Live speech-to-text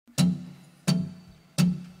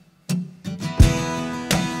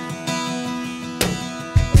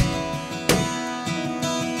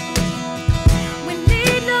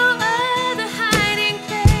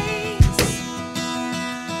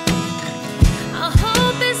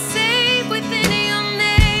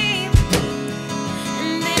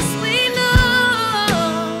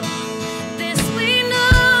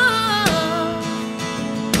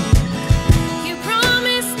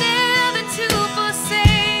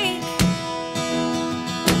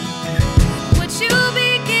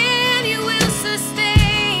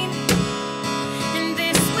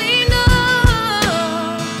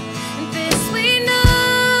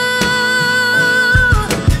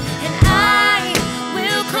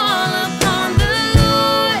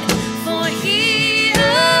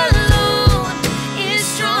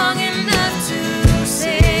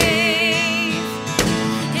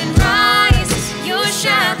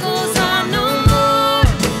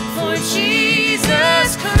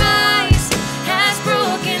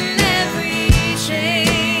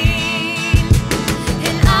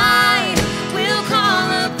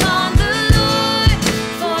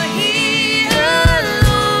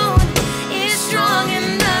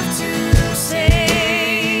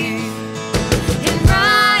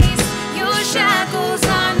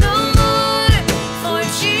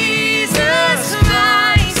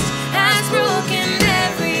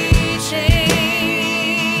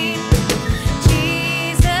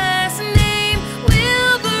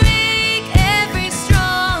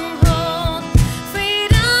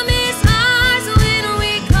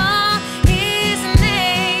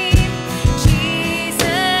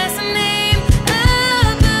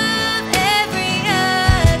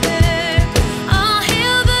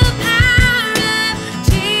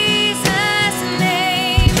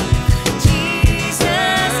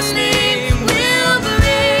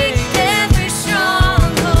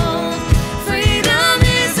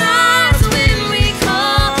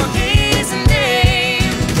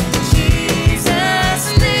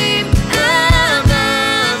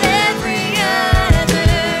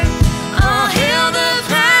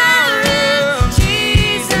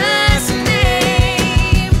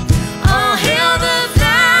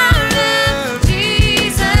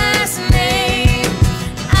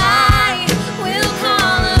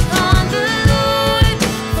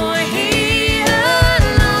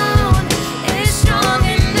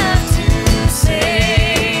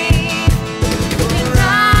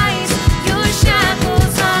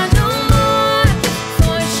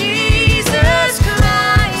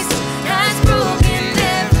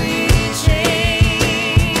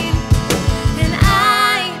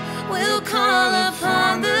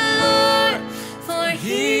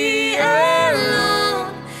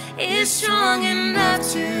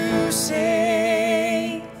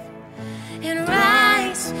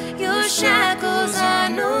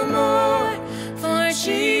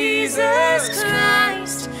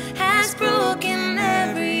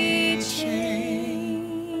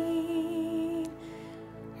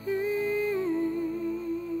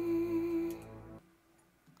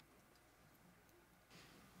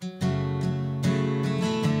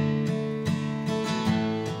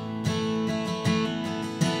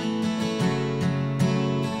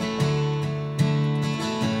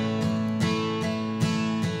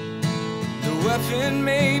weapon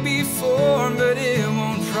may be formed, but it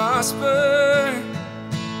won't prosper.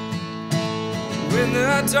 When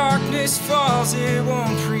the darkness falls, it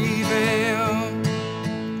won't prevail.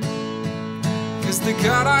 'Cause the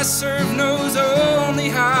God I serve knows only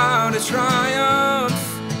how to triumph.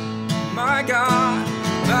 My God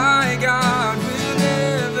will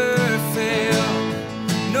never fail.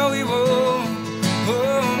 No, He won't.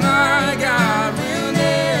 Oh, my God will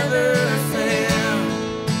never fail.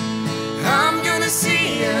 I'm gonna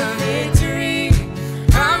see a victory.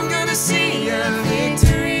 I'm gonna see a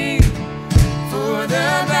victory. For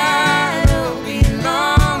the battle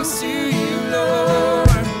belongs to you,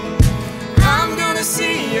 Lord. I'm gonna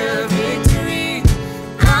see a victory.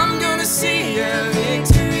 I'm gonna see a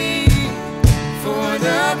victory. For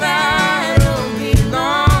the battle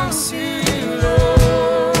belongs to you,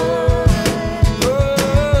 Lord.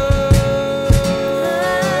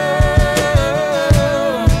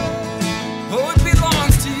 Oh, it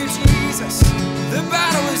belongs to you, Jesus. The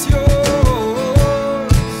battle is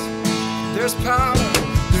yours. There's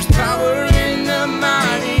power in the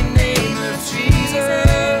mighty name of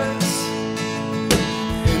Jesus.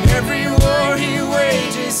 In every war He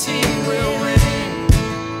wages, He will win.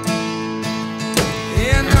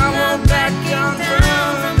 And I won't back down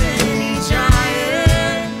from any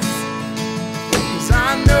giants, 'cause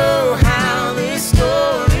I know how this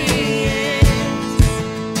story ends.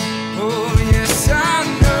 Oh yes, I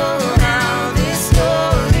know how this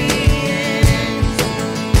story ends.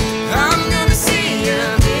 I'm gonna see a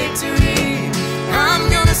victory. I'm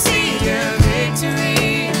gonna see a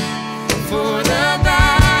victory. For the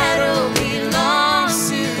battle belongs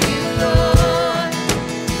to you, Lord.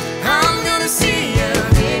 I'm gonna see a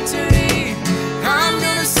victory. I'm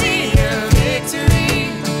gonna see a victory.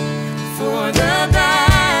 For the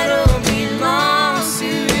battle belongs to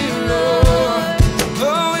you, Lord.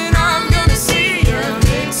 Oh, and I'm gonna see a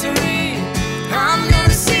victory. I'm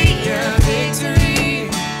gonna see a victory.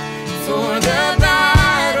 For the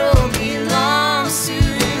battle belongs to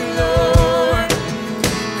you, Lord.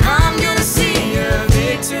 I'm gonna see a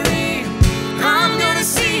victory. I'm gonna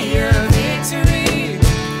see a victory.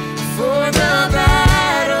 For the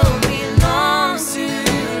battle belongs to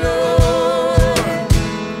you, Lord.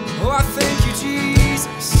 Oh, I thank you,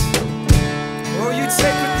 Jesus. Oh, you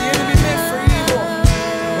take what the enemy meant for evil.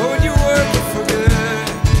 Oh, and you work it for good.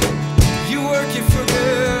 You work it for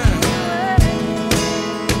good.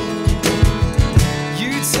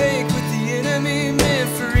 You take what the enemy meant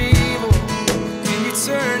for evil, and you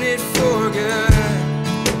turn it for good.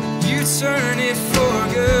 You turn it for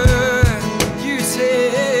good. You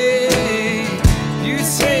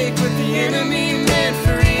take what the enemy meant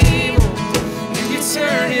for evil, and you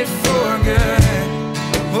turn it for good.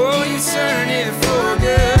 Oh, you turn it for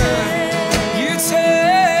good. You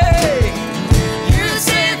take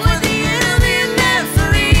what the enemy meant for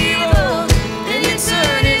evil, and you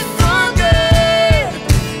turn it for good.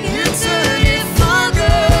 You turn it for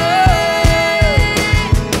good.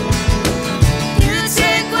 You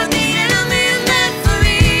take what the enemy meant for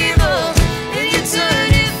evil, and you turn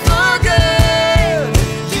it for good.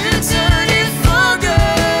 You turn it for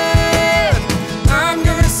good. I'm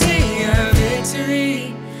gonna see a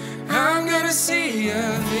victory. I'm gonna see a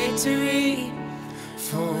victory.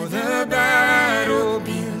 For the battle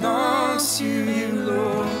belongs to you,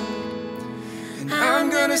 Lord. And I'm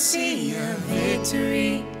gonna see a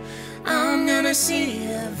victory. I'm gonna see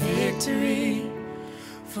a victory.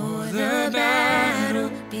 For the battle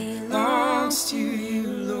belongs to you,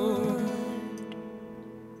 Lord.